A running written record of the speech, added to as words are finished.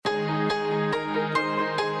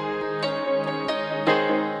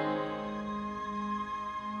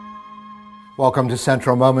Welcome to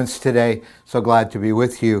Central Moments today. So glad to be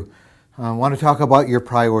with you. I want to talk about your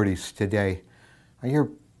priorities today. Are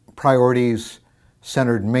your priorities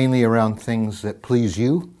centered mainly around things that please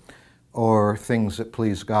you or things that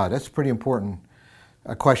please God? That's a pretty important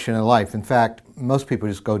question in life. In fact, most people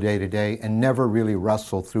just go day to day and never really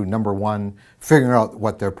wrestle through, number one, figuring out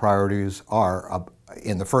what their priorities are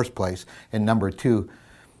in the first place, and number two,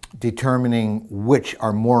 determining which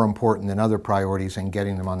are more important than other priorities and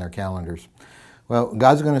getting them on their calendars. Well,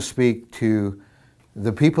 God's going to speak to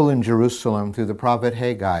the people in Jerusalem through the prophet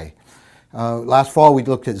Haggai. Last fall we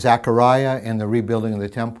looked at Zechariah and the rebuilding of the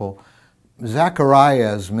temple.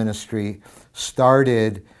 Zechariah's ministry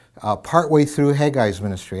started partway through Haggai's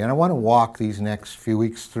ministry, and I want to walk these next few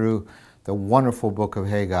weeks through the wonderful book of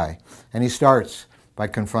Haggai. And he starts by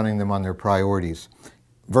confronting them on their priorities.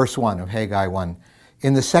 Verse 1 of Haggai 1.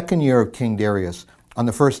 In the second year of King Darius, on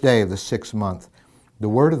the first day of the 6th month, the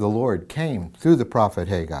word of the Lord came through the prophet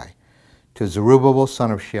Haggai to Zerubbabel, son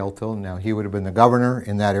of Shealtiel. Now he would have been the governor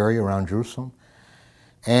in that area around Jerusalem.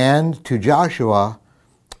 And to Joshua,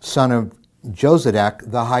 son of Jozadak,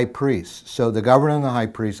 the high priest. So the governor and the high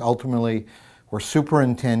priest ultimately were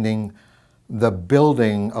superintending the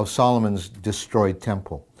building of Solomon's destroyed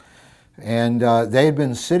temple. And they had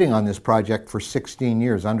been sitting on this project for 16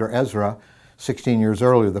 years. Under Ezra, 16 years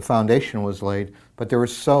earlier, the foundation was laid, but there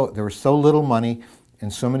was so little money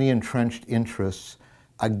and so many entrenched interests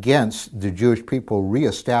against the Jewish people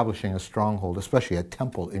reestablishing a stronghold, especially a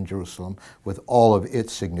temple in Jerusalem with all of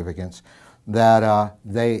its significance, that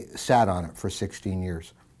they sat on it for 16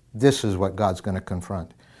 years. This is what God's going to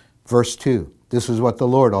confront. Verse 2, this is what the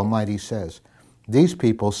Lord Almighty says. These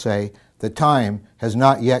people say, the time has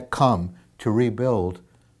not yet come to rebuild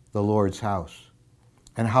the Lord's house.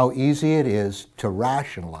 And how easy it is to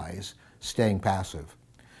rationalize staying passive.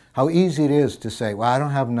 How easy it is to say, well, I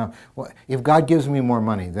don't have enough. Well, if God gives me more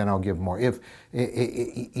money, then I'll give more. If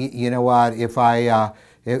you know what, if I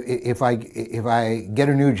get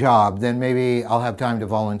a new job, then maybe I'll have time to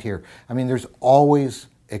volunteer. I mean, there's always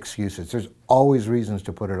excuses. There's always reasons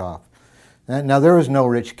to put it off. Now, there was no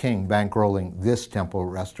rich king bankrolling this temple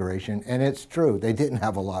restoration, and it's true. They didn't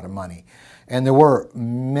have a lot of money. And there were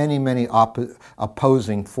many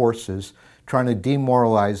opposing forces trying to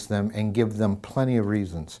demoralize them and give them plenty of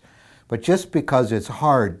reasons. But just because it's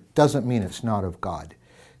hard doesn't mean it's not of God.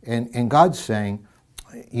 And God's saying,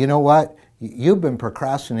 you know what? You've been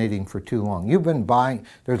procrastinating for too long. You've been buying,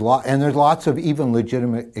 there's lots of even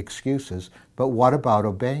legitimate excuses, but what about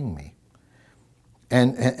obeying me?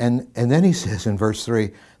 And then he says in verse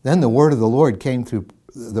 3, then the word of the Lord came through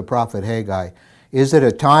the prophet Haggai. Is it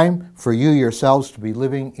a time for you yourselves to be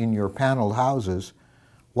living in your paneled houses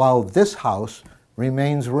while this house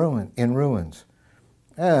remains in ruins?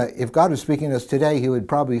 If God was speaking to us today, he would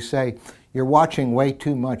probably say, you're watching way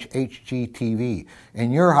too much HGTV,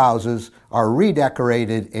 and your houses are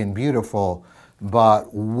redecorated and beautiful,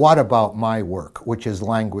 but what about my work, which is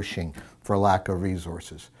languishing for lack of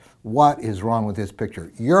resources? What is wrong with this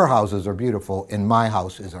picture? Your houses are beautiful, and my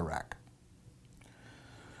house is a wreck.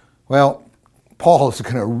 Well, Paul is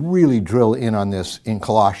going to really drill in on this in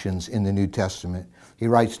Colossians in the New Testament. He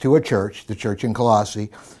writes to a church, the church in Colossae,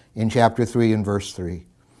 in chapter 3 and verse 3.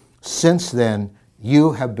 Since then,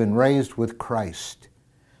 you have been raised with Christ.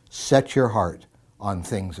 Set your heart on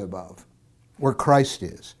things above, where Christ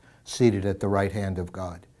is, seated at the right hand of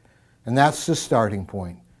God. And that's the starting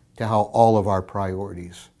point to how all of our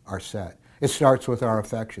priorities are set. It starts with our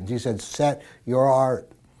affections. He said, set your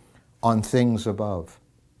heart on things above.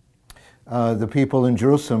 The people in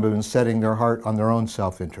Jerusalem have been setting their heart on their own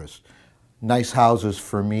self-interest. Nice houses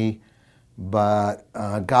for me, but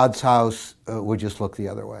God's house would just look the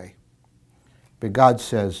other way. But God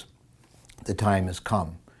says the time has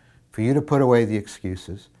come for you to put away the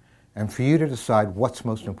excuses and for you to decide what's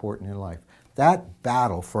most important in life. That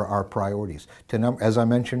battle for our priorities, as I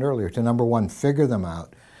mentioned earlier, to number one, figure them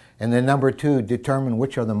out, and then number two, determine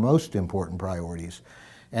which are the most important priorities,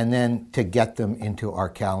 and then to get them into our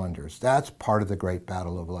calendars. That's part of the great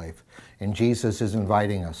battle of life. And Jesus is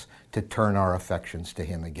inviting us to turn our affections to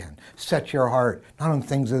him again. Set your heart, not on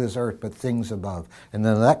things of this earth, but things above. And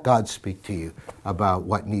then let God speak to you about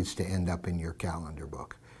what needs to end up in your calendar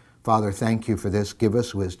book. Father, thank you for this. Give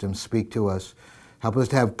us wisdom. Speak to us. Help us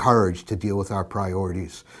to have courage to deal with our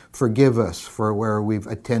priorities. Forgive us for where we've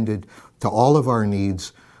attended to all of our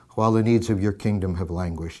needs while the needs of your kingdom have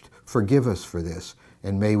languished. Forgive us for this.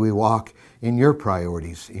 And may we walk in your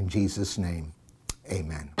priorities. In Jesus' name,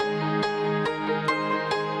 amen.